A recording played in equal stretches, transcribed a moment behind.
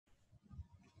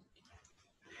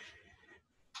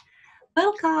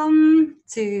Welcome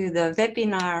to the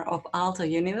webinar of Aalto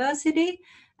University,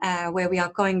 where we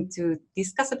are going to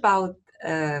discuss about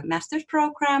a master's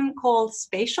program called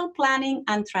Spatial Planning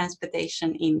and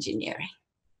Transportation Engineering.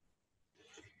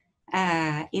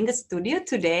 In the studio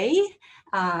today,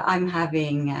 I'm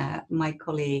having my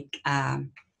colleague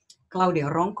Claudio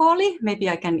Roncoli. Maybe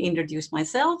I can introduce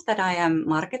myself, that I am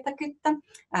Marketa Kyttä,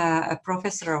 a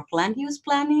professor of land use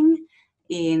planning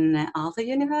in Aalto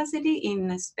University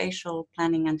in Spatial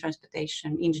Planning and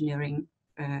Transportation Engineering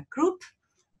group.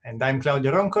 And I'm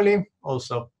Claudio Roncoli,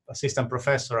 also assistant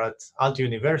professor at Aalto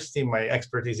University. My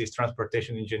expertise is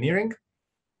transportation engineering.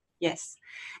 Yes,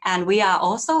 and we are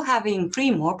also having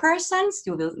 3 more persons.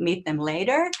 You will meet them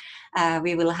later.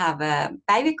 We will have a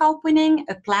Päivi Kauppinen,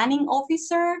 a planning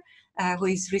officer who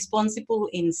is responsible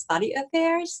in study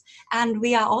affairs. And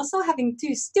we are also having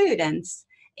 2 students,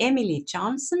 Emily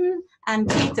Johnson and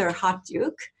Peter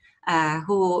Hatjuk,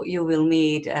 who you will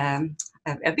meet a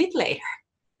bit later.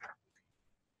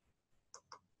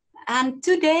 And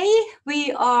today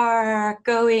we are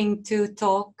going to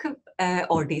talk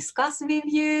or discuss with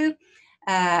you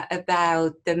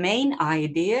about the main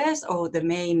ideas or the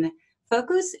main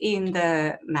focus in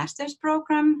the master's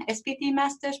program, SPT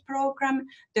master's program,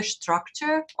 the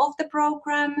structure of the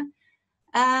program,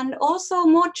 and also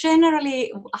more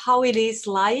generally how it is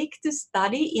like to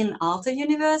study in Aalto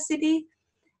University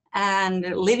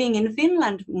and living in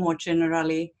Finland more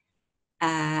generally.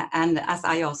 And as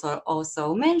I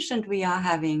also mentioned, we are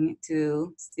having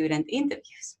 2 student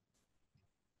interviews.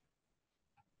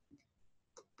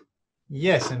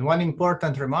 Yes, and one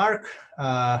important remark,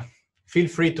 feel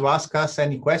free to ask us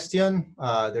any question.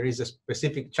 There is a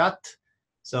specific chat,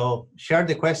 so share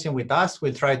the question with us.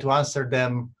 We'll try to answer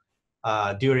them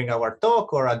during our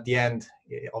talk or at the end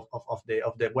of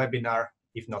the webinar,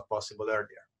 if not possible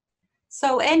earlier.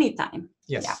 So anytime.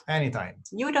 Yes, yeah. Anytime.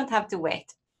 You don't have to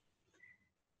wait.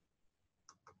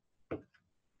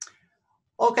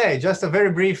 Okay, just a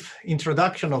very brief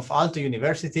introduction of Aalto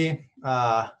University.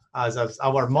 As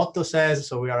our motto says,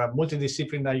 so we are a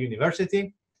multidisciplinary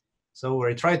university. So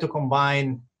we try to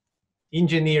combine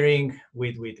engineering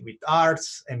with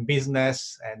arts and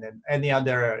business and then any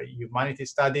other humanity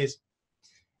studies.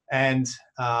 And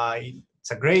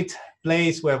it's a great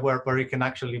place where you can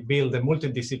actually build a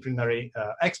multidisciplinary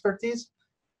expertise.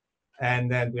 And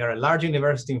then we are a large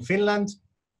university in Finland.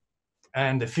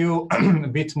 And a few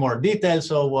bit more details.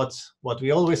 So what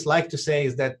we always like to say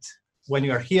is that when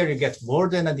you are here, you get more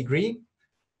than a degree.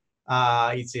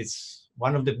 It's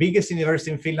one of the biggest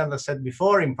universities in Finland, as I said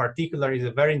before. In particular, it's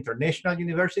a very international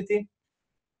university.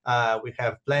 We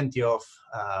have plenty of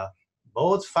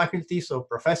both faculty, so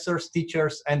professors,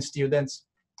 teachers, and students,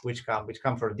 which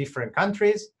come from different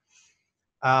countries.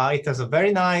 It has a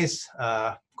very nice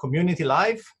community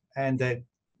life and a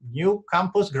new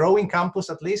campus, growing campus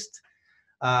at least.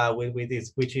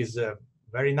 Which is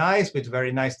very nice, with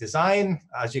very nice design.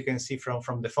 As you can see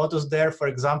from the photos there, for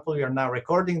example, we are now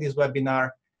recording this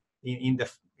webinar in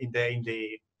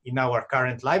our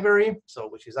current library, so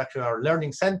which is actually our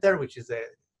learning center, which is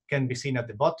can be seen at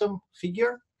the bottom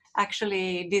figure.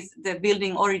 Actually, the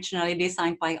building originally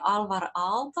designed by Alvar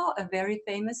Aalto, a very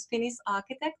famous Finnish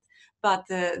architect, but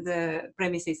the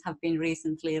premises have been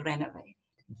recently renovated.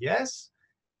 Yes,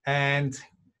 and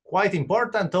quite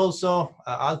important also,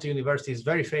 Aalto University is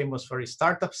very famous for its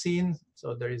startup scene.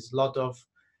 So there is a lot of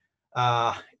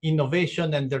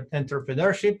innovation and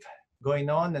entrepreneurship going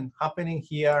on and happening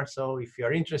here. So if you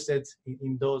are interested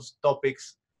in those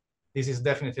topics, this is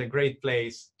definitely a great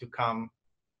place to come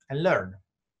and learn.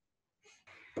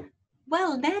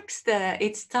 Well, next,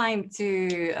 it's time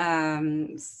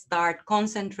to start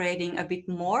concentrating a bit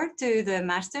more to the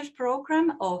master's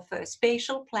program of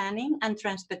Spatial Planning and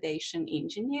Transportation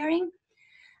Engineering.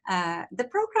 The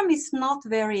program is not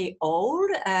very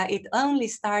old. It only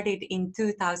started in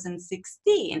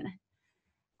 2016.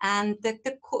 And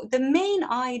the main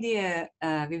idea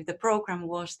with the program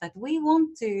was that we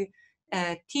want to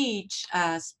teach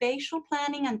spatial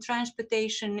planning and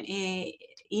transportation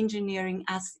engineering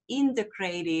as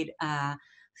integrated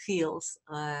fields.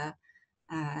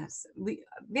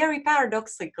 Very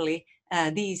paradoxically,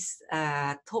 these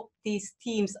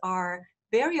teams are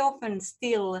very often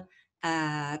still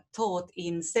taught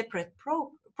in separate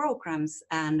programs,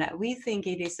 and we think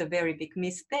it is a very big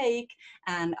mistake,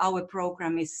 and our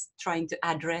program is trying to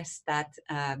address that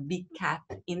big gap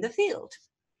in the field.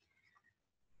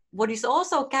 What is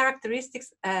also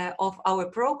characteristics of our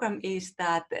program is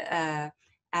that,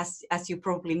 as you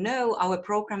probably know, our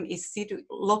program is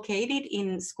located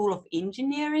in School of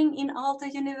Engineering in Aalto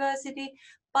University,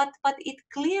 but it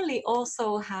clearly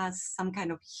also has some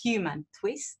kind of human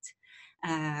twist.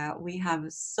 We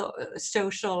have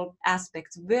social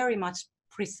aspects very much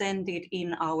presented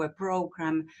in our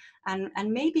program, and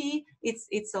maybe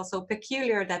it's also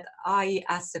peculiar that I,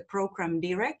 as a program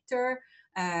director,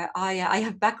 I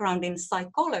have background in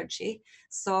psychology,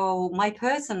 so my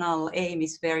personal aim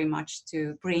is very much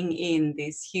to bring in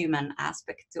this human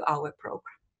aspect to our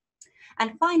program.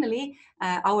 And finally,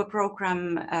 our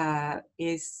program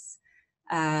is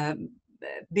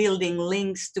building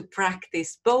links to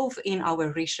practice both in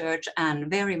our research and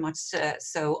very much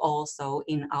so also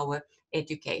in our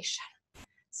education.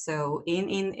 So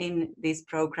in this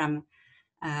program,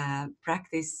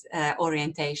 practice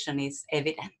orientation is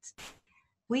evident.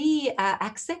 We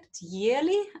accept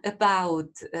yearly about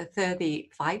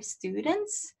 35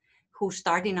 students who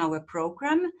start in our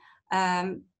program.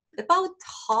 About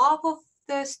half of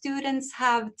the students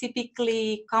have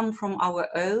typically come from our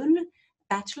own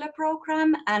bachelor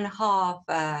program, and half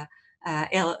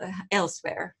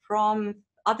elsewhere from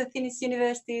other Finnish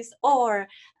universities or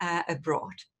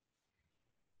abroad.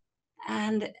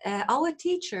 And our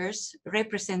teachers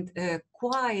represent a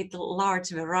quite large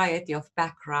variety of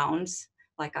backgrounds.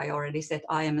 Like I already said,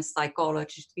 I am a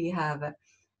psychologist. We have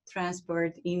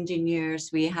transport engineers,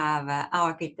 we have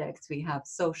architects, we have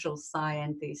social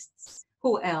scientists.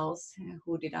 Who else?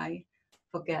 Who did I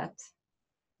forget?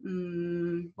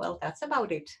 Well, that's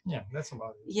about it. Yeah, that's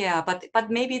about it. Yeah, but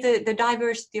maybe the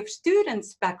diversity of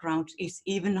students' background is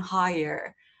even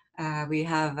higher. We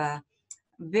have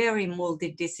very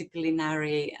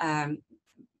multidisciplinary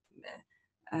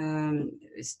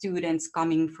students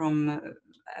coming from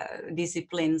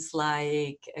disciplines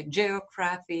like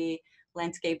geography,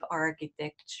 landscape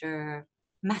architecture,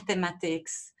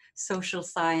 mathematics, social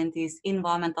sciences,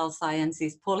 environmental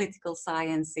sciences, political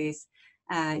sciences,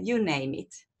 you name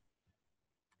it.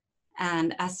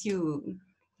 And as you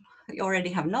already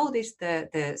have noticed,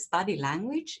 the study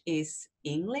language is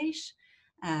English.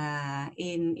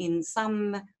 In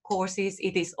some courses,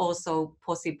 it is also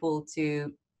possible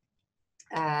to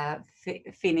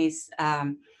finish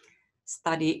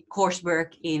study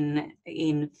coursework in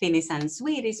Finnish and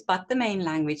Swedish, but the main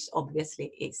language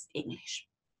obviously is English.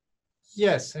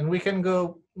 Yes, and we can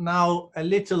go now a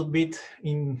little bit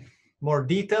in more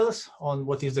details on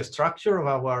what is the structure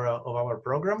of our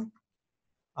program.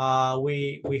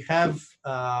 We have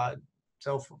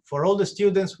so for all the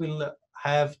students, we'll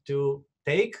have to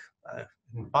take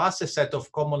pass a set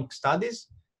of common studies,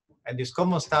 and these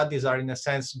common studies are in a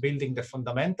sense building the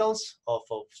fundamentals of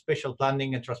spatial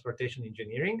planning and transportation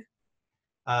engineering.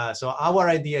 So our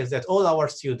idea is that all our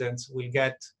students will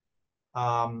get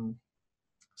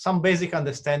some basic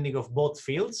understanding of both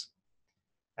fields.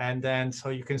 And then, so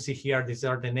you can see here, these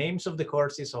are the names of the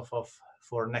courses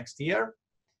for next year.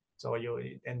 So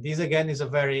and this again is a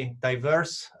very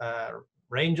diverse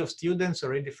range of students,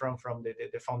 already from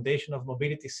the foundation of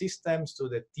mobility systems to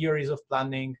the theories of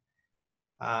planning,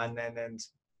 and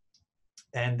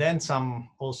then some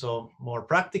also more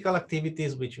practical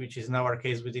activities, which is in our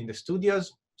case within the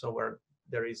studios, so where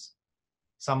there is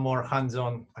some more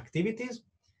hands-on activities.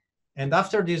 And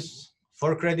after these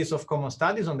 4 credits of common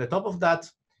studies, on the top of that,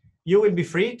 you will be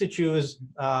free to choose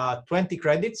 20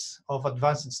 credits of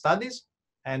advanced studies.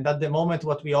 And at the moment,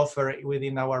 what we offer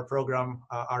within our program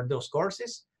are those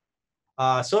courses.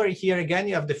 So here again,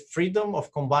 you have the freedom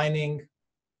of combining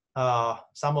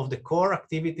some of the core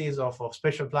activities of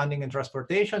spatial planning and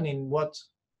transportation in what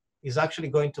is actually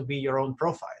going to be your own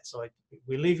profile. So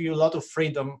we leave you a lot of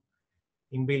freedom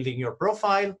in building your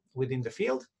profile within the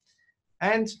field.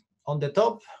 And on the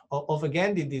top of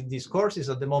again, these courses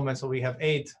at the moment, so we have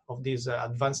 8 of these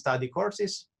advanced study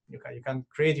courses. You can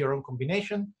create your own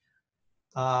combination.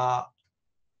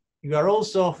 You are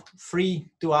also free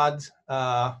to add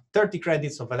 30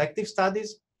 credits of elective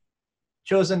studies,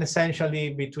 chosen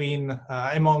essentially between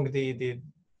among the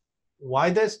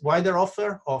wider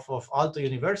offer of Aalto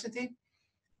University,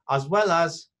 as well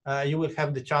as you will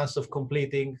have the chance of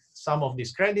completing some of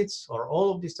these credits or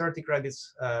all of these 30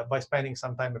 credits by spending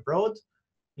some time abroad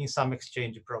in some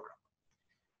exchange program.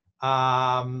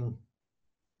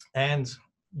 And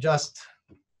just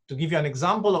to give you an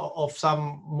example of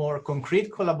some more concrete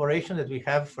collaboration that we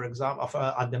have, for example,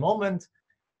 at the moment,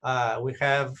 we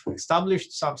have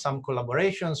established some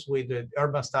collaborations with the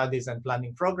Urban Studies and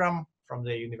Planning program from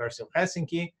the University of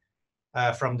Helsinki,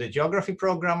 from the Geography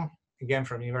program, again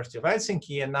from the University of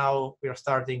Helsinki, and now we are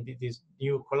starting this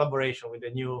new collaboration with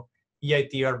the new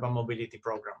EIT Urban Mobility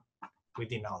program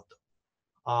within Aalto.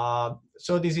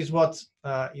 So this is what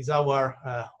is our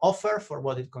offer for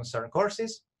what it concerns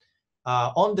courses.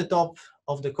 On the top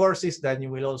of the courses, then you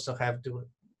will also have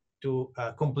to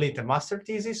complete a master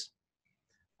thesis,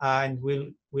 and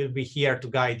we'll be here to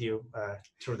guide you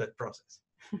through that process.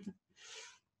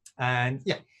 And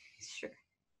yeah. Sure.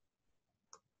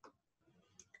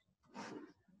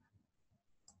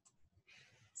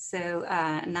 So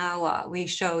now we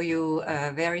show you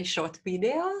a very short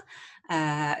video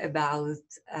about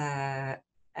a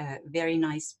very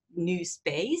nice new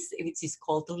space, which is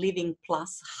called Living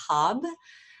Plus Hub.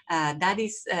 That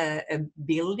is a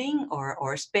building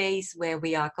or space where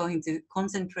we are going to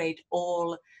concentrate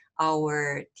all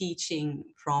our teaching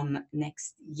from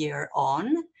next year on.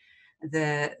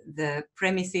 The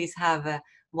premises have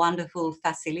wonderful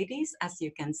facilities, as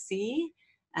you can see.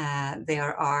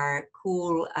 There are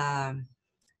cool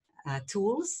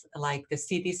tools like the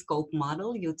Cityscope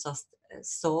model you just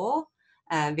saw,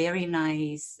 very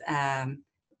nice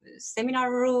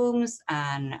seminar rooms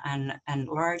and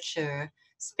larger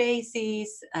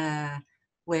spaces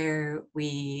where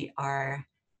we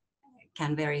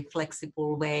can very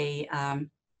flexible way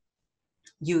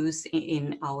use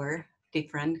in our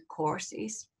different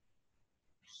courses.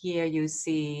 Here you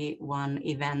see one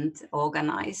event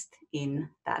organized in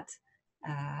that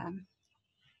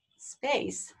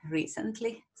space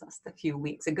recently, just a few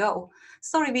weeks ago.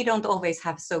 Sorry, we don't always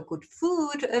have so good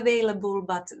food available,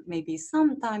 but maybe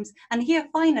sometimes. And here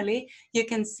finally, you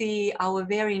can see our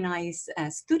very nice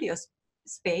studio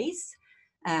space.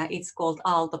 It's called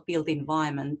Aalto Built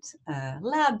Environment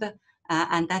Lab.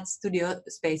 And that studio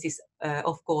space is,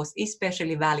 of course,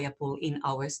 especially valuable in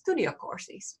our studio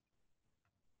courses.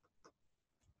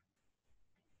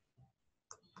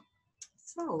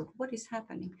 So what is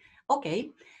happening?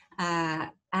 Okay,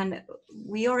 and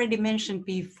we already mentioned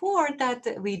before that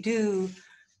we do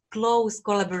close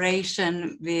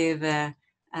collaboration with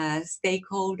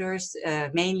stakeholders,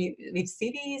 mainly with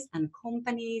cities and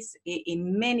companies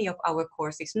in many of our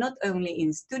courses, not only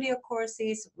in studio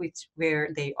courses,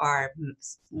 where they are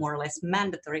more or less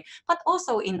mandatory, but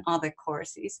also in other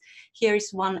courses. Here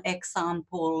is one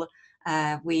example.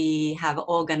 We have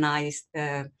organized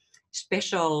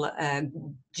special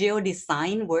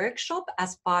geodesign workshop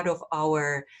as part of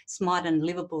our Smart and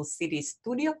Livable City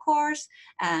Studio course.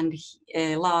 And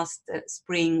last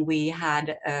spring we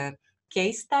had a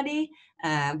case study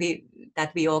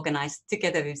that we organized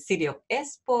together with City of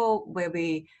Espoo, where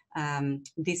we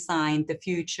designed the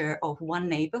future of one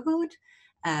neighborhood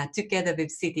together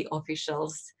with city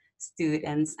officials,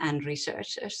 students and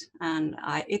researchers. And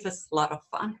it was a lot of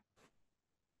fun.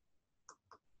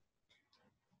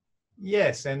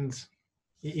 Yes, and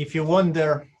if you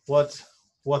wonder what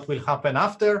will happen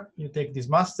after you take this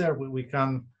master, we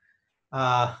can,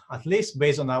 at least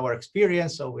based on our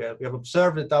experience, so we have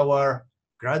observed that our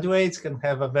graduates can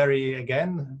have a very,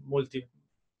 again, with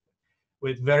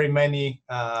very many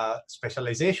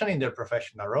specialization in their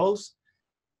professional roles.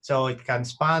 So it can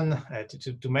span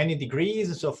to many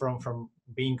degrees, so from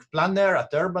being planner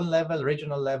at urban level,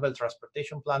 regional level,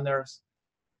 transportation planners,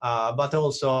 but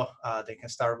also they can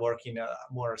start working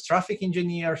more as traffic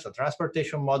engineers or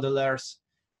transportation modelers,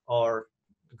 or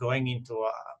going into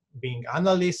being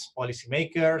analysts,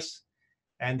 policymakers,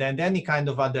 and then any kind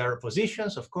of other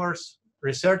positions. Of course,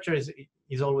 researcher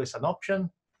is always an option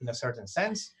in a certain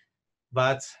sense,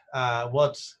 but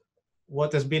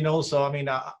what has been also, I mean,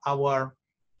 our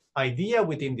idea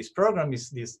within this program is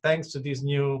this: thanks to these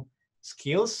new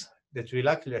skills that we'll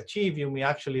actually achieve, you may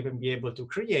actually even be able to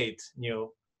create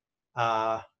new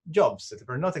jobs that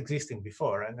were not existing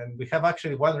before. And then we have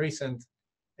actually one recent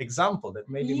example that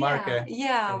maybe Marke can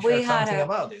share something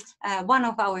about it. One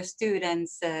of our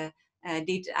students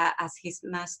did as his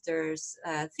master's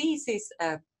thesis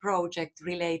project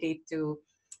related to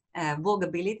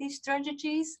walkability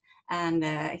strategies, and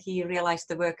he realized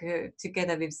the work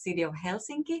together with City of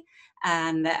Helsinki.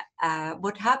 And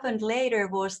what happened later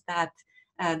was that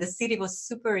the city was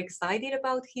super excited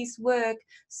about his work.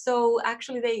 So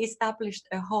actually they established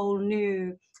a whole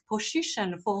new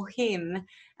position for him,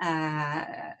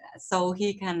 so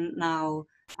he can now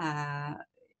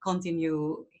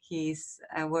continue his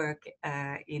work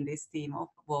in this theme of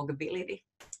walkability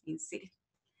in city.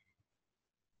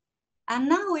 And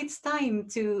now it's time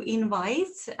to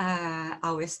invite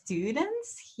our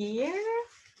students here,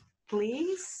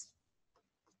 please.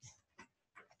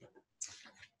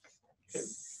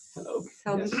 Hello.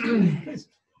 So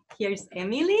here's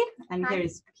Emily and here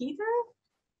is Peter.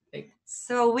 Hey.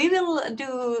 So we will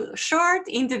do short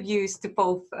interviews to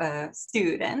both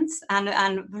students,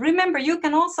 and remember, you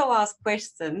can also ask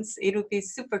questions. It would be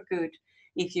super good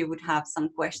if you would have some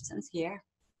questions here.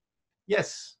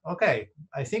 Yes, okay.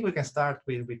 I think we can start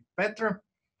with Petr.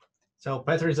 So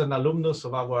Peter is an alumnus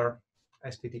of our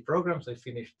SPT programs. I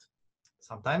finished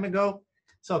some time ago.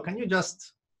 So can you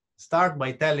just start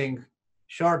by telling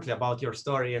shortly about your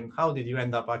story and how did you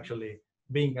end up actually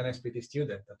being an SPT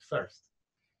student at first?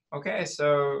 Okay,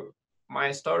 so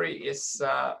my story is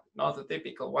not a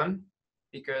typical one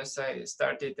because I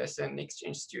started as an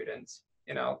exchange student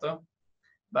in Aalto,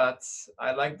 but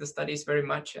I liked the studies very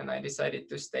much and I decided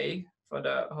to stay for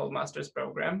the whole master's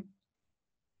program.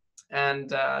 And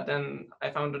then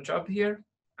I found a job here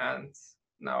and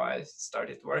now I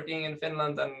started working in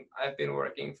Finland and I've been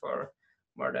working for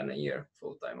more than a year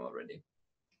full-time already.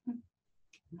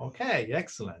 Okay,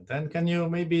 excellent. And can you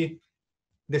maybe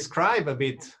describe a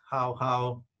bit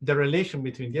how the relation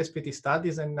between the SPT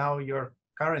studies and now your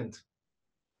current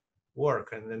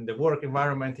work and then the work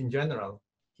environment in general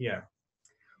here?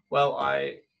 Well,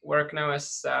 I work now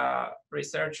as a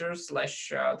researcher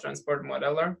slash transport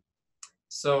modeler.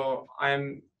 So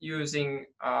I'm using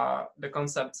the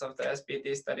concepts of the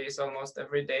SPT studies almost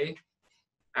every day.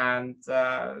 And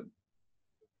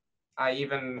I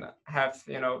even have,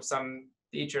 some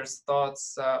teachers'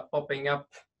 thoughts popping up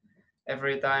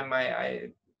every time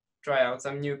I try out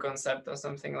some new concept or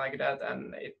something like that.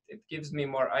 And it gives me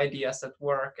more ideas at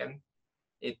work and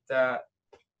it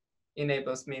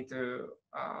enables me to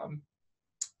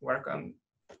work on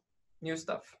new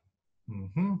stuff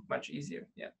much easier.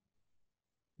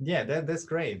 Yeah, that's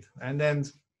great. And then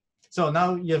so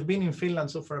now you've been in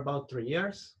Finland for about 3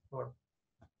 years or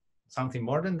something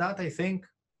more than that, I think,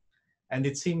 and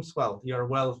it seems, well, you're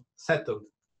well settled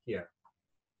here.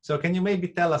 So can you maybe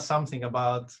tell us something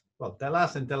about, well, tell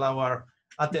us and tell our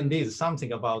attendees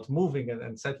something about moving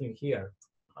and settling here?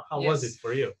 How was it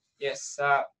for you? Yes,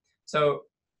 so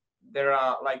there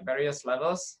are like various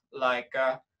levels. Like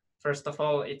first of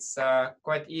all, it's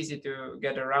quite easy to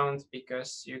get around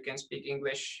because you can speak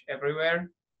English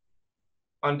everywhere.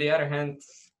 On the other hand,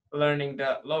 learning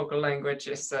the local language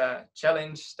is a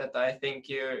challenge that I think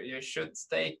you should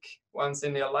take once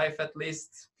in your life at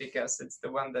least, because it's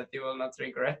the one that you will not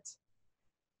regret.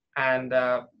 And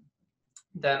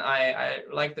then I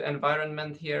like the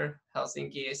environment here.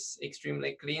 Helsinki is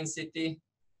extremely clean city.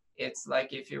 It's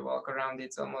like if you walk around,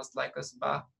 it's almost like a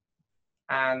spa.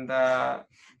 And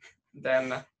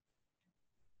then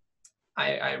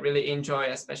I really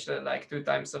enjoy, especially like 2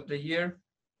 times of the year.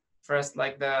 First,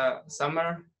 like the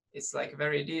summer, it's like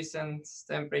very decent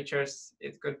temperatures.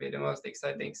 It could be the most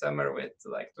exciting summer with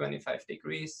like 25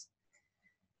 degrees.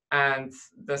 And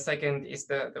the second is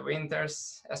the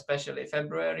winters, especially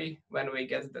February, when we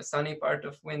get the sunny part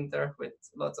of winter with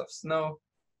lots of snow.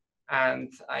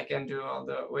 And I can do all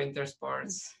the winter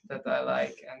sports that I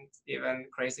like, and even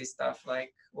crazy stuff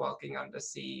like walking on the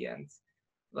sea and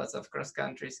lots of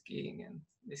cross-country skiing and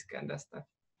this kind of stuff.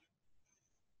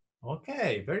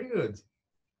 Okay, very good.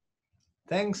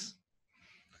 Thanks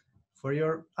for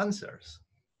your answers.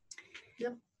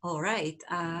 Yep. All right,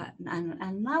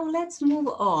 and now let's move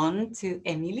on to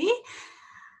Emily.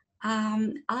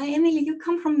 Emily, you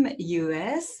come from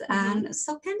US, and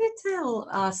so can you tell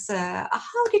us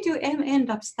how did you end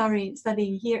up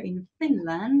studying here in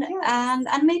Finland, and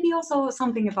maybe also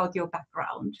something about your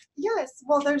background? Yes,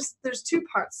 well, there's 2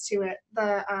 parts to it.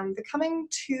 The coming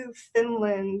to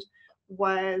Finland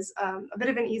was a bit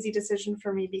of an easy decision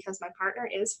for me because my partner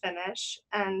is Finnish,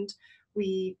 and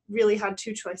we really had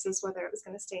 2 choices, whether it was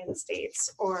going to stay in the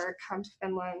States or come to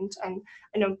Finland. And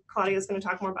I know Claudia is going to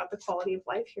talk more about the quality of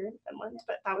life here in Finland,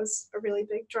 but that was a really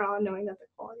big draw, knowing that the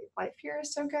quality of life here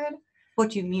is so good.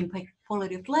 What do you mean by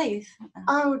quality of life?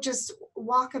 Oh, just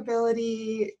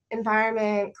walkability,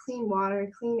 environment, clean water,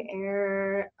 clean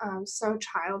air, so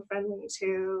child friendly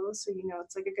too. So,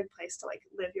 it's like a good place to like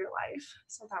live your life.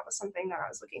 So that was something that I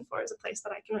was looking for, as a place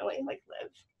that I can really like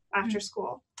live after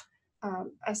school.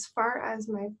 As far as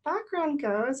my background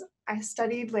goes, I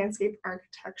studied landscape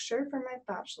architecture for my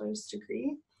bachelor's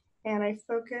degree, and I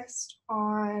focused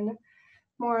on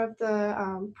more of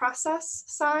the process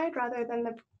side rather than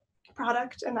the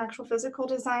product and actual physical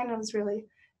design. I was really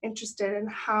interested in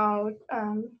how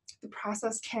the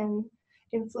process can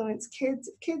influence kids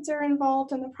if kids are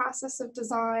involved in the process of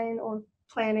design or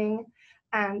planning.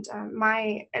 And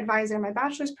my advisor in my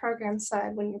bachelor's program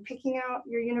said, when you're picking out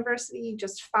your university,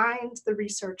 just find the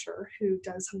researcher who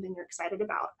does something you're excited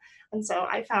about. And so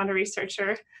I found a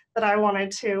researcher that I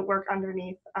wanted to work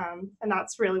underneath. And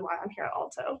that's really why I'm here at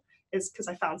Aalto, is because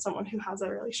I found someone who has a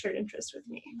really shared interest with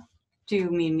me. Do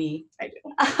you mean me? I do.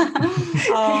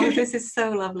 Oh, this is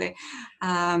so lovely.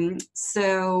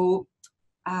 So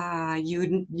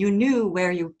you knew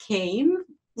where you came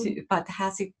to, but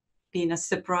has it been a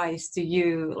surprise to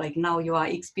you? Like now you are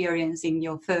experiencing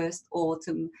your first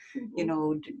autumn, you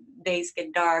know, days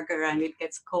get darker and it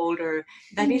gets colder.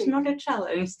 That is not a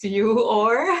challenge to you,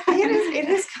 or? It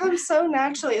has come so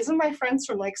naturally. Some of my friends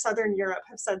from like Southern Europe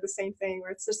have said the same thing,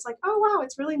 where it's just like, oh wow,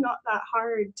 it's really not that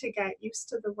hard to get used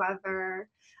to the weather,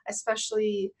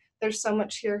 especially there's so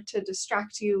much here to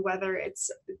distract you, whether it's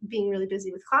being really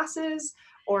busy with classes,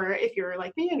 or if you're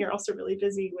like me and you're also really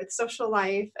busy with social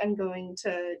life and going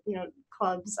to, you know,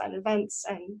 clubs and events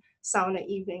and sauna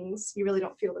evenings. You really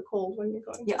don't feel the cold when you're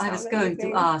going to sauna. I was going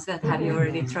evening. to ask that. Have you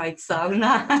already tried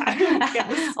sauna?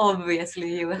 Yes.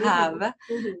 Obviously you have.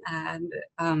 And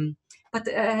but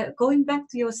going back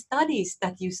to your studies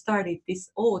that you started this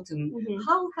autumn,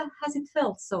 how has it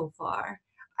felt so far?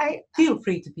 Feel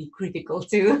free to be critical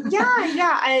too.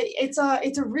 It's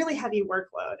a really heavy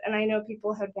workload, and I know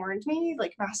people had warned me,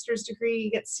 like master's degree,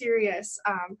 get serious,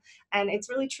 and it's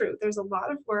really true. There's a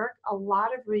lot of work, a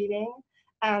lot of reading,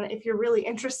 and if you're really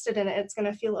interested in it, it's going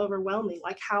to feel overwhelming.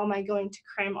 Like, how am I going to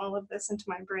cram all of this into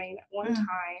my brain at one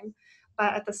time?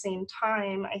 But at the same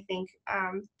time, I think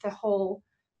the whole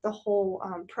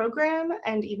program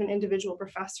and even individual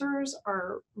professors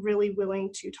are really willing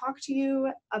to talk to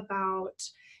you about,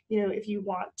 you know, if you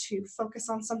want to focus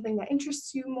on something that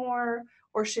interests you more,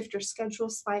 or shift your schedule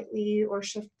slightly, or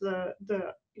shift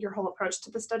your whole approach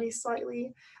to the study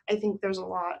slightly. I think there's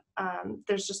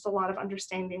there's just a lot of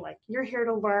understanding, like you're here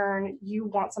to learn, you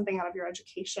want something out of your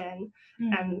education,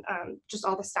 and just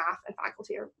all the staff and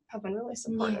faculty have been really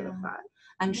supportive of that.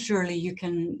 And surely you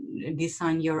can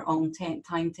design your own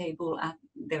timetable.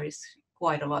 There is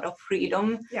quite a lot of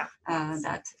freedom.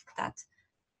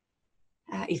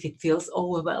 If it feels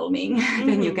overwhelming,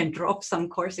 then you can drop some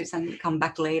courses and come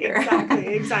back later.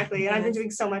 Exactly. And I've been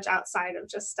doing so much outside of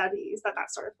just studies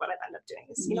that's sort of what I've ended up doing.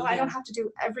 Is, you know, I don't have to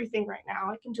do everything right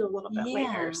now. I can do a little bit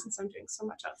later, since I'm doing so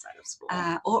much outside of school.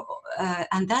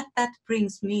 And that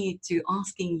brings me to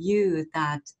asking you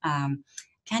that,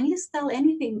 can you tell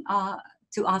anything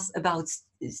to us about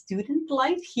student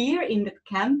life here in the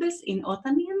campus in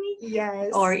Otaniemi?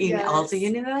 Yes. Or in Aalto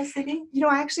University? You know,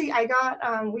 actually, I got,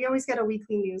 we always get a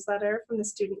weekly newsletter from the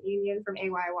student union from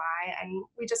AYY, and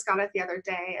we just got it the other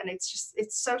day, and it's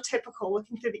so typical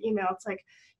looking through the email. It's like,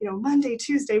 you know, Monday,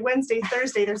 Tuesday, Wednesday,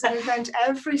 Thursday, there's an event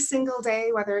every single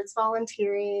day, whether it's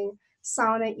volunteering,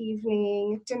 sauna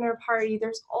evening, dinner party,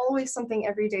 there's always something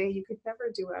every day. You could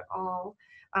never do it all.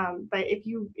 But if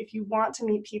you want to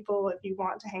meet people, if you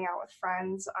want to hang out with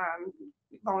friends,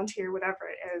 volunteer, whatever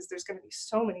it is, there's going to be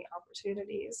so many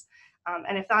opportunities.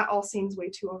 And if that all seems way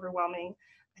too overwhelming,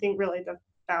 I think really the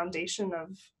foundation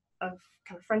of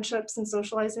kind of friendships and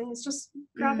socializing is just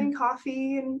grabbing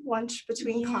coffee and lunch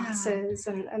between classes,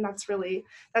 and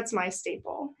that's my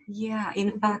staple. Yeah,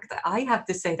 in fact, I have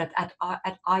to say that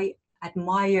I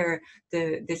admire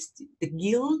the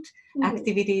guild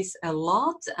activities a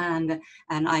lot, and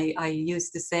I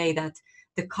used to say that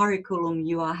the curriculum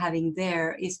you are having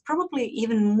there is probably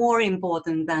even more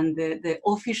important than the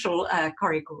official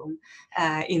curriculum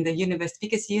in the university,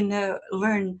 because you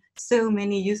learn so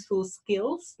many useful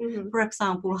skills. For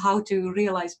example, how to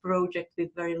realize projects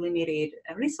with very limited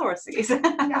resources.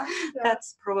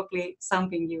 That's probably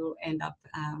something you end up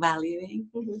valuing.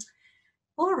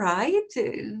 All right,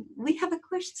 we have a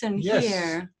question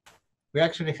here. We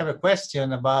actually have a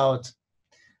question about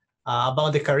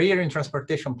the career in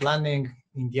transportation planning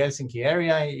in the Helsinki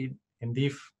area, and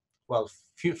if, well,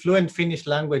 fluent Finnish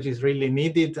language is really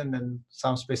needed, and then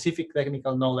some specific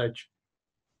technical knowledge.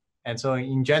 And so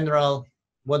in general,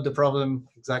 what the problem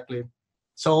exactly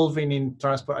solving in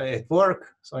transport at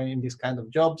work, so in this kind of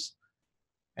jobs.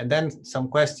 And then some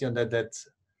question that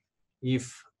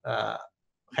if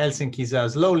Helsinki is a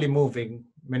slowly moving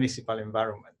municipal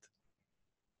environment.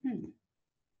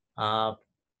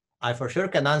 I for sure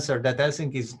can answer that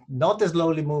Helsinki is not a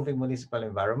slowly moving municipal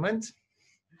environment.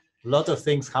 A lot of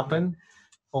things happen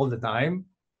all the time.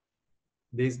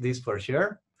 This for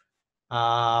sure.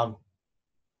 At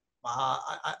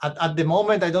the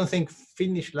moment, I don't think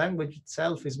Finnish language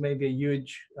itself is maybe a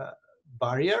huge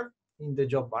barrier in the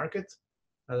job market.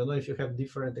 I don't know if you have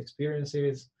different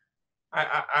experiences.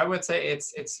 I would say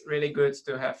it's really good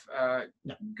to have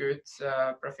good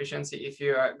proficiency if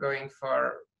you are going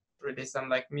for really some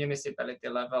like municipality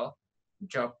level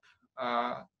job.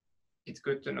 It's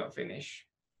good to know Finnish,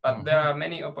 but there are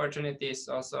many opportunities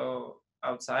also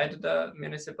outside the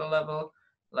municipal level.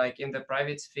 Like in the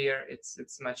private sphere,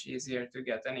 it's much easier to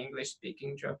get an English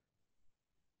speaking job.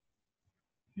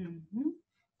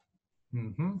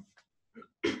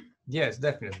 Yes,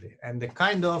 definitely. And the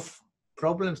kind of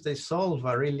problems they solve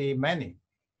are really many.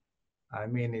 I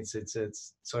mean, it's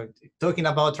so talking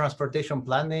about transportation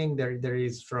planning, there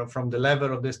is from the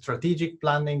level of the strategic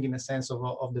planning in a sense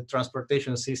of the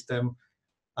transportation system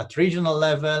at regional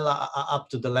level up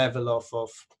to the level of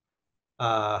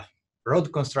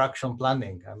road construction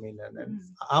planning. I mean, and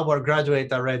our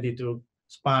graduates are ready to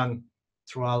span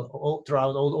throughout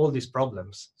all these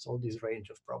problems, so all this range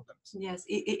of problems. Yes,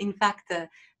 in fact,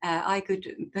 I could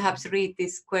perhaps read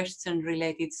this question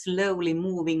related slowly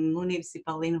moving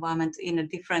municipal environment in a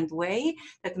different way,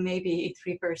 that maybe it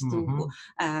refers to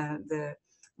the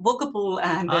walkable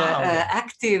and Okay.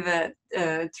 active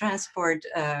transport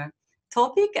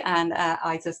topic. And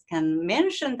I just can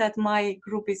mention that my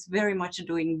group is very much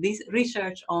doing this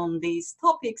research on these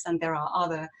topics, and there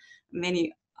are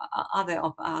many other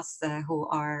of us who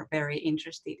are very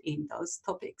interested in those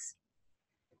topics.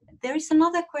 There is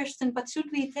another question, but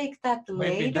should we take that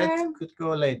Maybe later? that could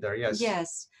go later, yes.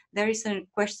 Yes, there is a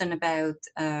question about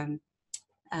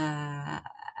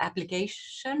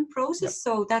application process,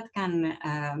 so that can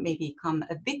maybe come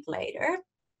a bit later.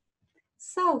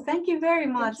 So thank you very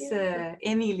much,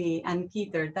 Emily and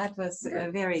Peter. That was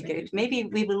very good. Maybe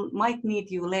we might need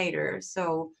you later,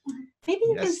 so maybe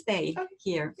you can stay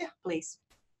here, please.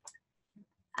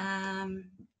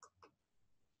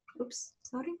 Oops,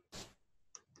 sorry.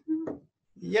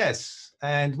 Yes,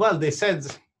 and well, they said,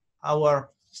 our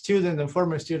student and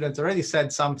former students already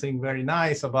said something very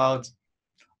nice about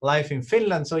life in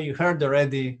Finland. So you heard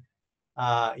already,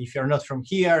 if you're not from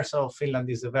here, so Finland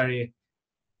is a very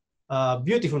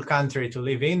beautiful country to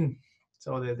live in.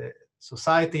 So the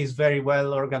society is very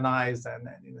well organized, and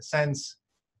in a sense,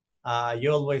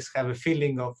 you always have a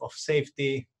feeling of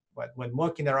safety when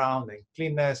walking around, and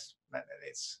cleanness. And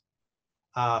it's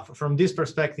from this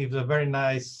perspective, a very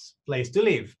nice place to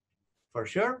live, for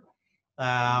sure.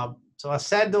 So as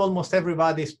said, almost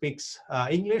everybody speaks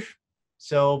English.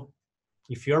 So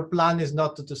if your plan is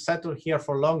not to settle here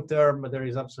for long term, there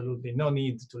is absolutely no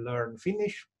need to learn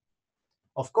Finnish.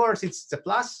 Of course, it's a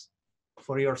plus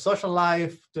for your social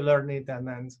life to learn it,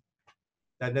 and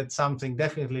that's something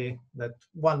definitely that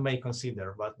one may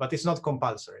consider, but it's not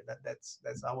compulsory.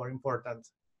 That's our important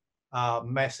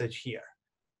message here.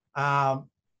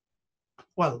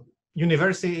 Well,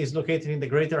 university is located in the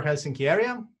greater Helsinki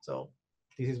area, so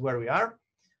this is where we are.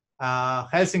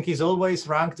 Helsinki is always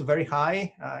ranked very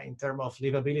high in terms of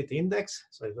livability index,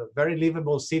 so it's a very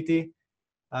livable city,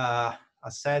 as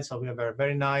said. So we have a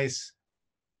very nice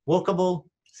walkable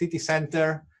city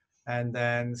center, and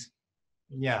then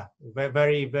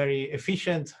very, very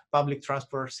efficient public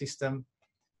transport system.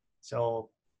 So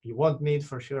you won't need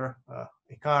for sure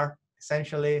a car.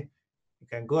 Essentially, you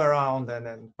can go around and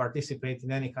then participate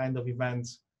in any kind of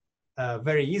events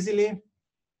very easily.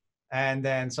 And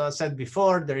then, so as I said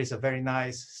before, there is a very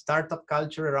nice startup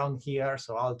culture around here.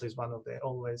 So Aalto is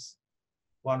always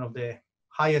one of the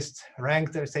highest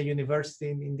ranked, say,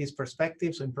 university in this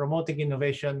perspective. So in promoting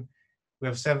innovation, we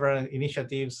have several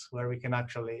initiatives where you can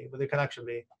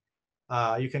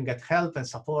get help and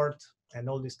support and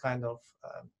all this kind of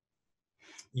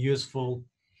useful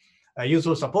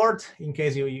support in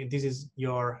case this is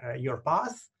your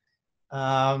path.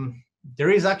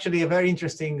 There is actually a very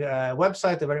interesting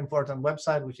website, a very important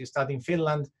website, which is Study in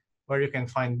Finland, where you can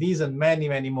find these and many,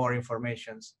 many more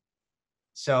informations.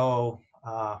 So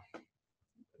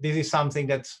this is something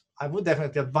that I would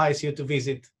definitely advise you to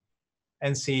visit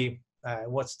and see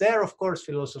what's there. Of course,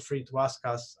 feel also free to ask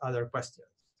us other questions.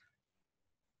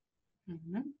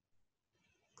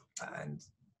 And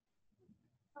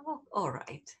all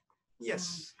right.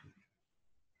 Yes.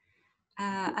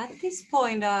 At this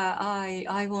point,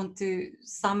 I want to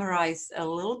summarize a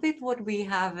little bit what we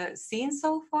have seen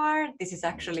so far. This is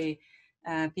actually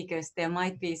because there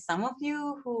might be some of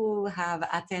you who have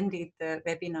attended the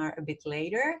webinar a bit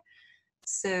later.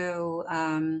 So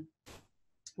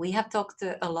we have talked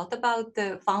a lot about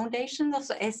the foundation of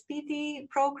the SPT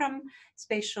program,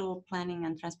 Spatial Planning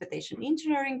and Transportation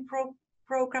Engineering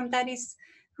program. That is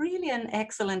really an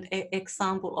excellent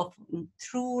example of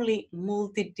truly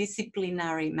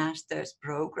multidisciplinary master's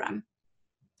program.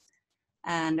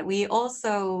 And we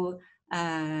also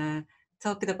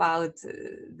talked about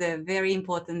the very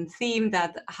important theme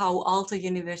that how Aalto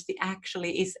University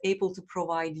actually is able to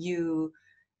provide you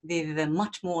with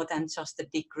much more than just a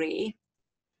degree.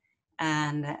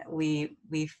 And we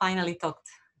finally talked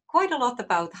quite a lot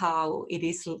about how it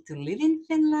is to live in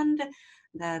Finland,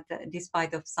 that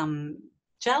despite of some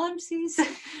challenges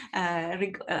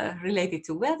related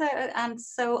to weather and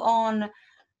so on,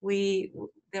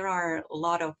 there are a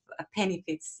lot of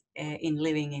benefits in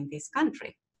living in this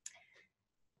country.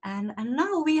 And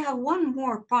now we have one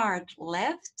more part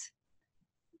left.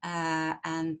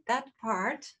 and that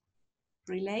part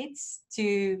relates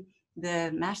to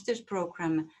the master's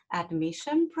program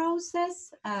admission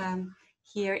process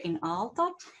here in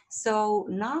Aalto. So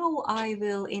now I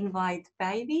will invite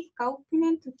Päivi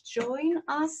Kauppinen to join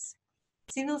us.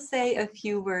 She will say a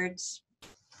few words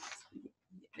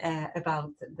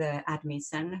about the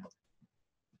admission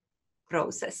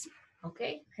process.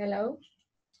 Okay, hello.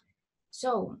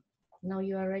 So now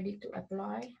you are ready to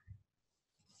apply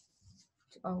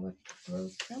to our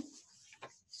program.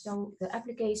 So the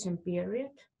application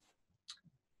period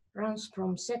runs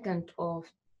from 2nd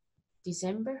of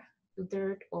December to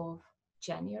 3rd of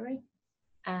January,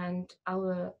 and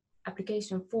our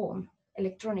application form,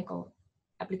 electronic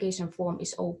application form,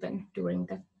 is open during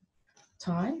that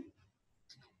time.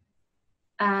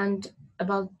 And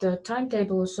about the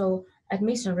timetable, so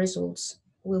admission results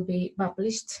will be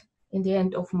published in the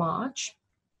end of March.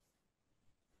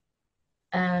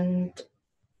 And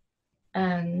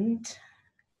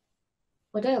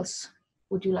what else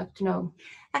would you like to know?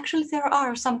 Actually, there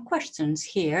are some questions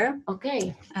here.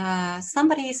 Okay.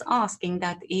 Somebody is asking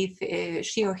that if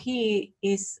she or he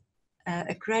is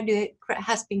a graduate,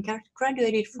 has been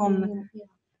graduated from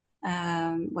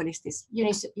what is this?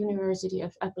 University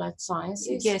of Applied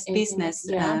Sciences. Yes, business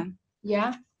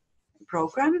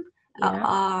program.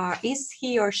 Yeah. Is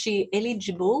he or she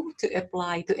eligible to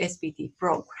apply to SPT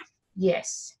program?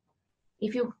 Yes.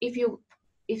 If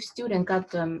student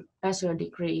got a bachelor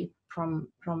degree from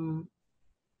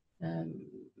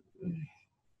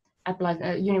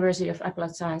University of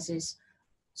Applied Sciences,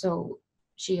 so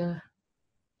he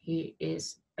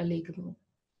is eligible.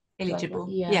 Eligible.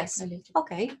 Yeah, yes. Eligible.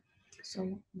 Okay.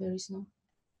 So there is no.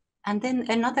 And then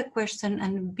another question,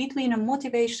 and between a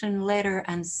motivation letter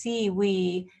and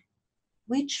CV,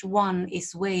 which one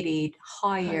is weighted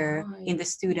higher in the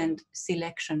student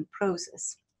selection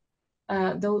process?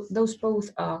 Those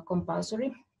both are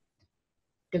compulsory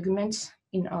documents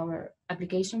in our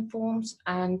application forms,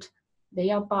 and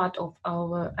they are part of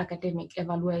our academic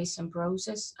evaluation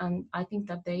process, and I think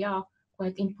that they are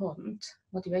quite important.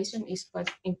 Motivation is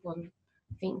quite important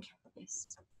thing. Yes,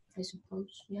 I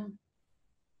suppose, yeah.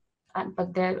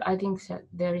 But I think that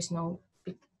there is no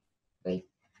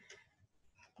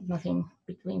nothing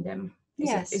between them.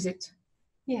 Is it?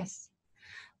 Yes.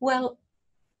 Well,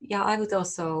 yeah, I would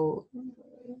also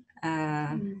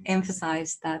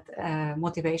emphasize that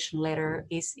motivation letter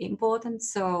is important.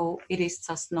 So it is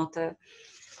just not a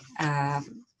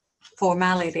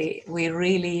formality. We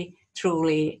really,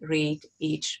 truly read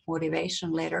each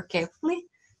motivation letter carefully.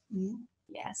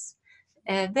 Yes.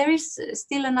 There is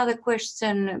still another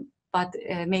question, but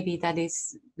maybe that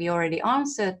is, we already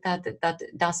answered that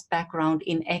does background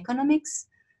in economics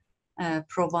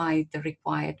provide the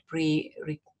required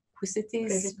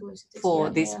prerequisites for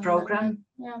this program?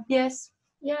 Yeah. Yes.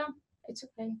 Yeah, it's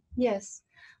okay. Yes.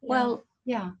 Yeah. Well,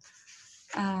 yeah.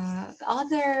 Are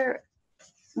there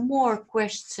more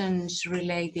questions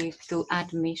related to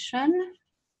admission?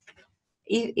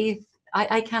 If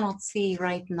I cannot see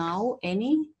right now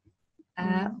any.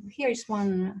 Here is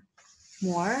one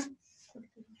more.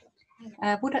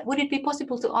 Would it be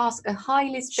possible to ask a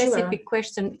highly specific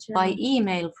question by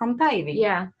email from Päivi?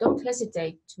 Yeah, don't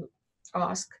hesitate to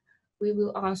ask. We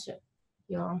will answer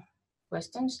your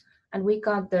questions. And we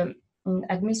got the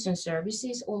admission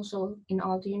services also in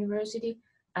Aalto University,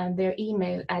 and their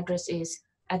email address is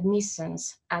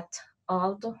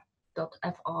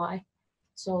admissions@aalto.fi.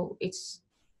 So it's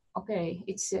okay.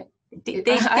 It's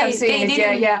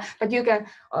but you can,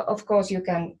 of course, you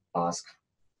can ask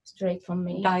straight from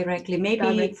me directly.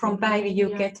 Maybe from Päivi you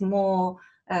get more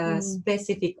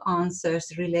specific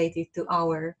answers related to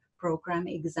our program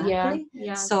exactly.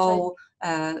 Yeah, so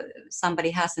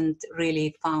somebody hasn't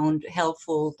really found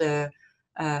helpful the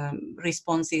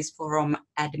responses from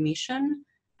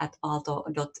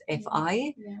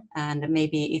admission@aalto.fi, and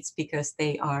maybe it's because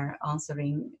they are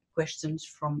answering questions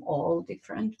from all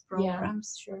different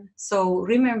programs. Sure. So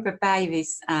remember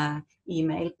Päivi's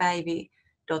email, päivi.kauppinen.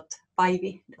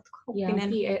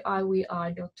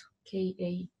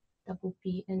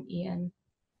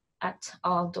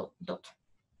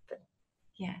 PAIVI.KAPPNEN@aalto.fi.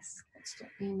 Yes. That's the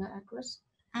email address.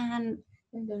 And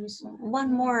there is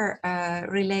one more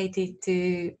related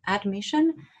to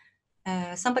admission.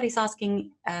 Somebody's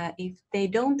asking if they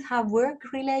don't have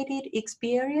work-related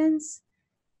experience,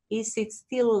 is it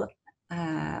still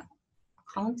counted?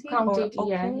 Counted, or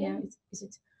okay? Yeah. Is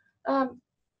it?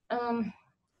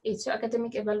 It's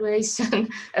academic evaluation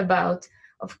about.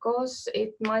 Of course,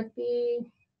 it might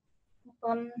be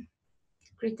one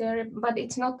criteria, but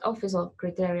it's not official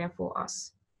criteria for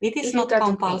us. It is not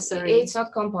compulsory. It's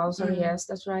not compulsory. Yes,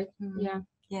 that's right. Yeah.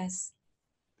 Yes.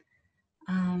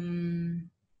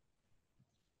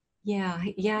 Yeah,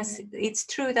 yes, it's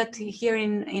true that here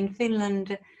in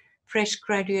Finland, fresh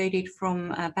graduated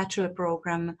from a bachelor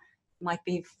program might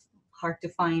be hard to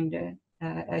find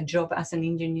a job as an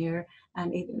engineer,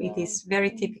 and it is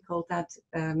very typical that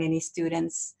many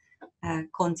students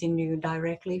continue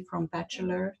directly from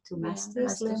bachelor to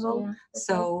master's level. Yeah,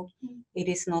 So it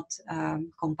is not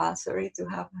compulsory to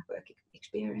have work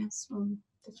experience.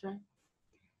 That's right.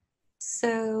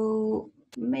 So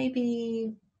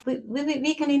maybe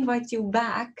we can invite you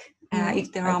back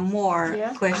if there are more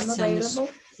I'm questions available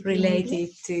related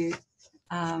to.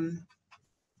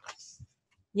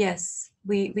 Yes,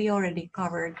 we already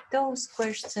covered those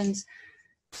questions.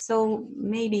 So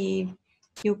maybe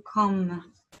you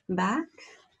come back.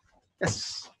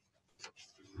 Yes.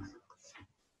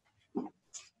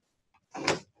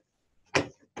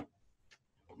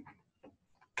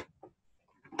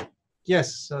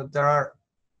 Yes, so there are.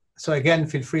 So again,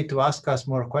 feel free to ask us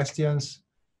more questions.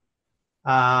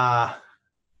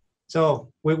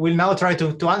 So we will now try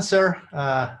to answer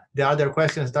the other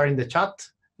questions that are in the chat,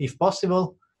 if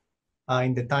possible,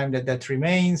 in the time that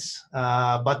remains.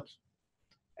 But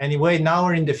anyway, now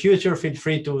or in the future, feel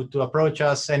free to approach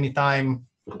us anytime.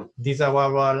 These are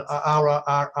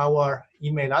our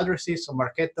email addresses, so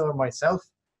Marchetto or myself.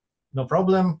 No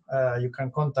problem. You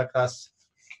can contact us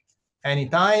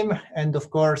anytime. And of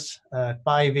course,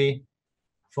 Päivi,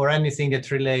 for anything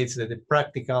that relates to the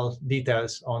practical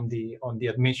details on the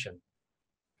admission.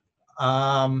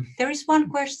 There is one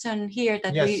question here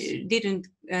that Yes. we didn't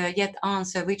yet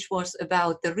answer, which was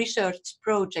about the research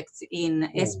projects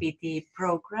in SPT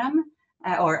program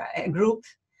or group.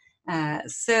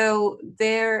 So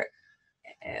there,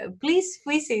 please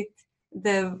visit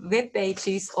the web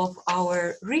pages of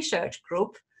our research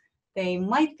group. They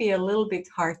might be a little bit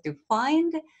hard to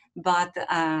find, but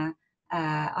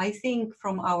I think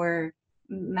from our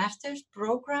master's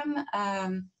program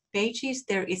pages,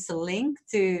 there is a link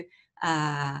to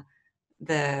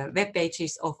the web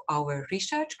pages of our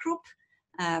research group.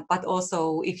 But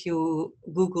also, if you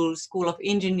Google School of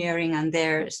Engineering and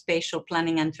their Spatial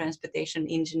Planning and Transportation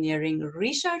Engineering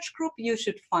Research Group, you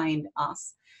should find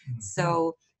us. Mm-hmm.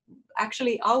 So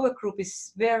actually, our group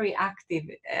is very active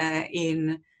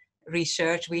in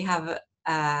research. We have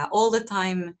all the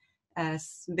time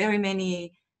very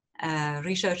many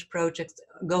research projects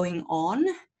going on.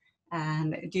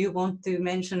 And do you want to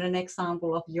mention an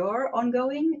example of your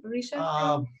ongoing research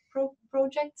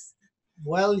projects?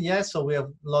 Well, yes. So we have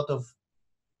a lot of,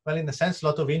 well, in a sense, a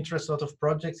lot of interest, a lot of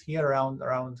projects here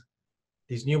around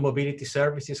these new mobility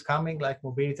services coming, like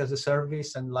mobility as a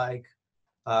service and like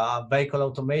vehicle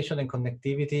automation and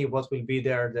connectivity. What will be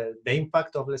the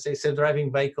impact of, let's say,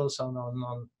 self-driving vehicles on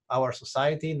our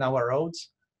society, in our roads,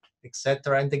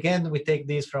 etc. And again, we take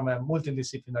this from a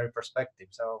multidisciplinary perspective.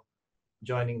 So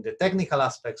joining the technical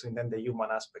aspects and then the human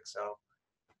aspects.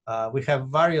 So we have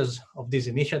various of these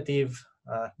initiatives,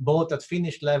 both at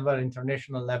Finnish level,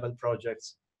 international level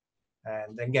projects.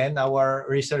 And again, our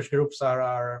research groups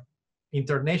are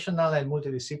international and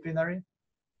multidisciplinary.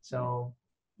 So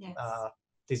yes.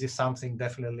 This is something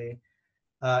definitely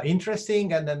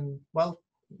interesting. And then, well,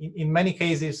 in many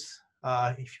cases,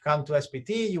 if you come to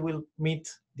SPT, you will meet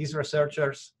these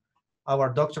researchers.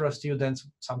 Our doctoral students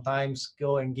sometimes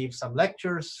go and give some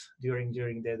lectures during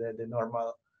the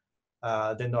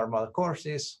normal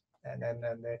courses, and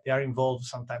they are involved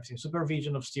sometimes in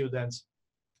supervision of students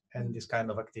and this kind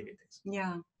of activities.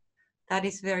 Yeah, that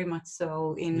is very much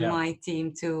so in my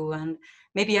team too. And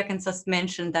maybe I can just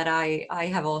mention that I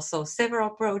have also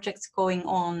several projects going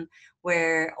on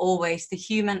where always the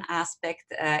human aspect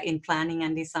in planning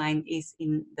and design is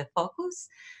in the focus.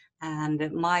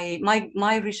 And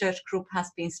my research group has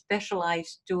been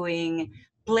specialized doing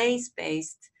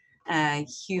place-based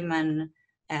human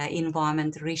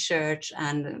environment research,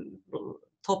 and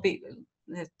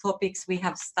topics we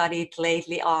have studied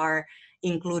lately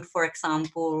include, for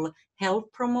example, health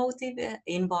promotive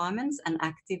environments and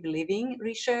active living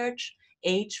research,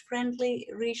 age-friendly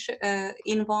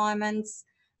environments,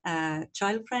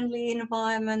 child-friendly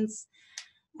environments,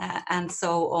 and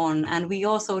so on. And we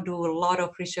also do a lot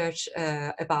of research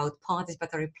about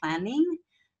participatory planning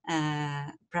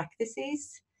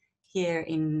practices here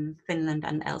in Finland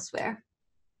and elsewhere.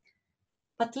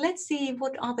 But let's see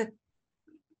what other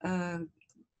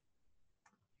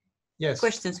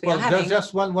questions we are having.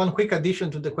 Just one quick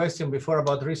addition to the question before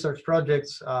about research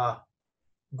projects.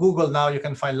 Google now, you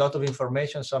can find a lot of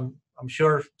information. So I'm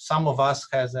sure some of us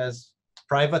has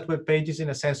private web pages, in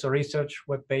a sense, or research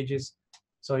web pages.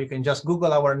 So you can just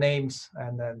Google our names,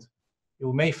 and then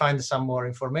you may find some more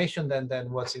information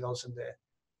than what's in also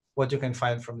what you can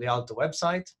find from the Aalto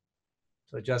website.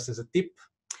 So just as a tip.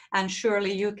 And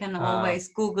surely you can always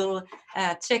Google,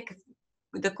 check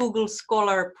the Google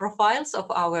Scholar profiles of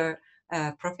our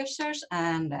professors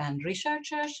and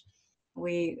researchers.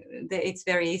 It's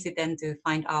very easy then to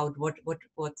find out what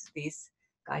these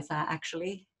guys are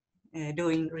actually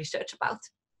doing research about.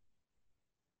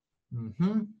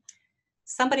 Mm-hmm.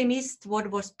 Somebody missed what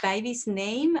was Päivi's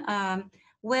name.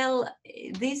 Well,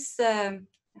 this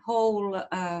whole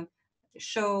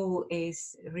show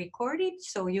is recorded,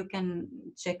 so you can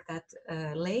check that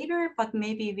later. But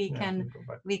maybe we can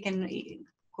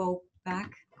go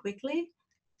back quickly.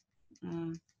 I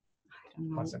don't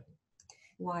know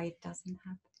why it doesn't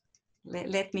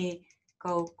happen. Let me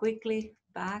go quickly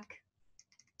back.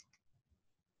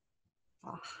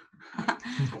 Oh,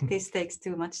 this takes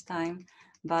too much time,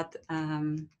 but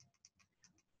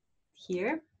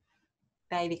here,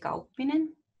 Päivi Kauppinen.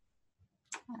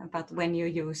 But when you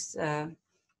use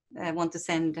want to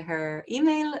send her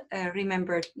email,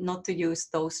 remember not to use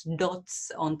those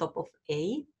dots on top of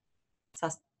A,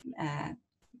 just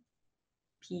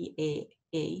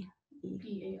P-A-I.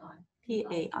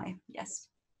 P-A-I, yes.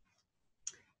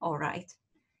 All right.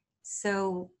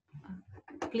 So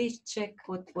please check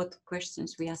what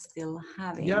questions we are still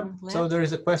having. Yeah, left. so there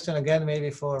is a question again, maybe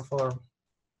for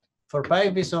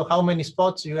Päivi. So how many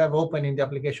spots you have open in the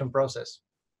application process?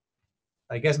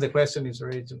 I guess the question is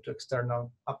related to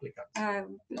external applicants.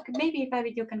 Maybe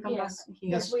Päivi, you can come back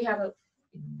here. Yes, we have a.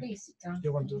 Please sit down.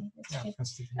 You want to?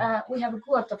 Yeah, we have a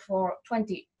quota for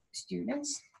 20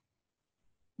 students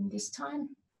in this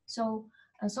time. So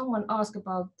someone asked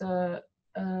about the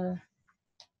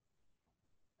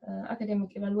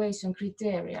academic evaluation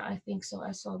criteria. I think so.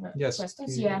 I saw the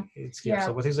questions. It's here.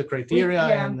 So what is the criteria?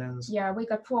 We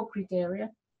got 4 criteria.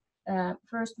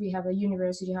 First, we have a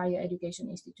university higher education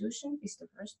institution, is the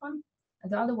first one.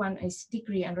 And the other one is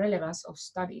degree and relevance of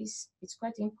studies. It's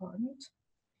quite important.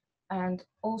 And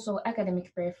also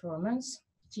academic performance,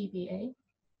 GPA,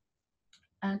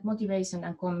 and motivation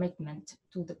and commitment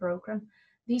to the program.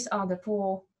 These are the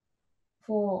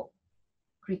four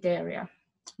criteria.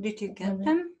 Did you get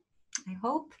them? I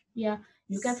hope. Yeah,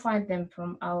 you can find them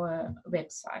from our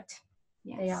website.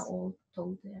 Yes. They are all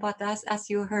told there. But as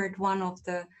you heard, one of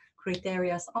the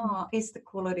criteria is the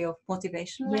quality of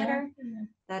motivation letter. Yeah.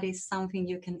 That is something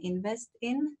you can invest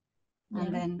in,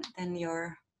 and then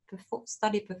your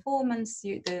study performance,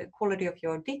 the quality of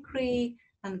your degree,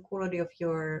 and quality of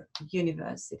your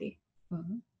university.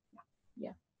 Mm-hmm.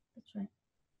 Yeah, that's right.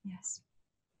 Yes.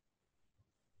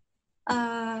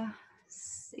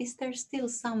 Is there still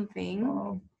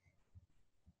something?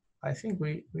 I think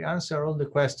we answered all the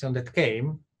questions that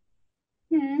came.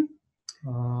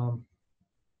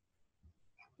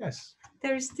 Yes.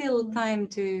 There is still time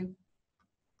to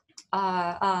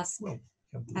ask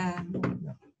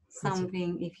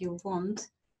something if you want.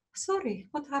 Sorry,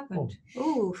 what happened?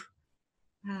 Oh,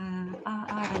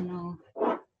 I don't know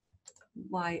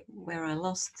where I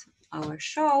lost our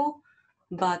show,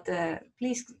 but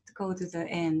please go to the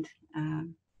end.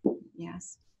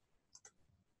 Yes.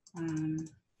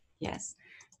 Yes.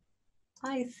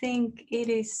 I think it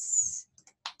is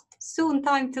soon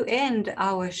time to end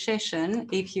our session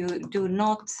if you do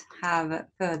not have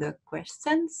further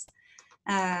questions.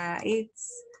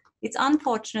 It's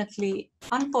unfortunate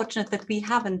that we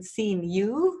haven't seen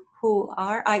you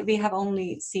we have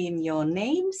only seen your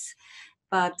names,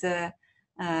 but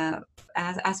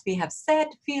as we have said,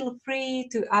 feel free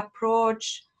to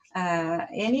approach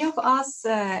any of us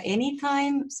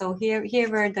anytime. So here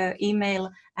were the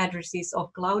email addresses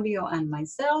of Claudio and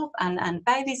myself, and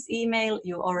Päivi's email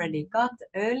you already got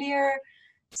earlier.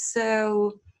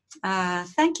 So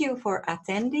thank you for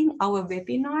attending our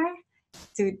webinar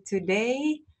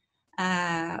today.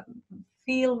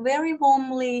 Feel very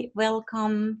warmly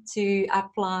welcome to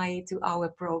apply to our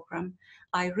program.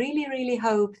 I really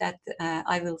hope that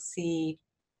I will see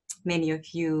many of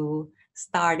you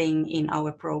starting in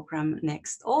our program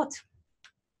next autumn.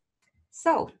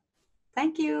 So,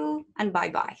 thank you and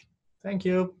bye-bye. Thank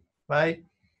you. Bye.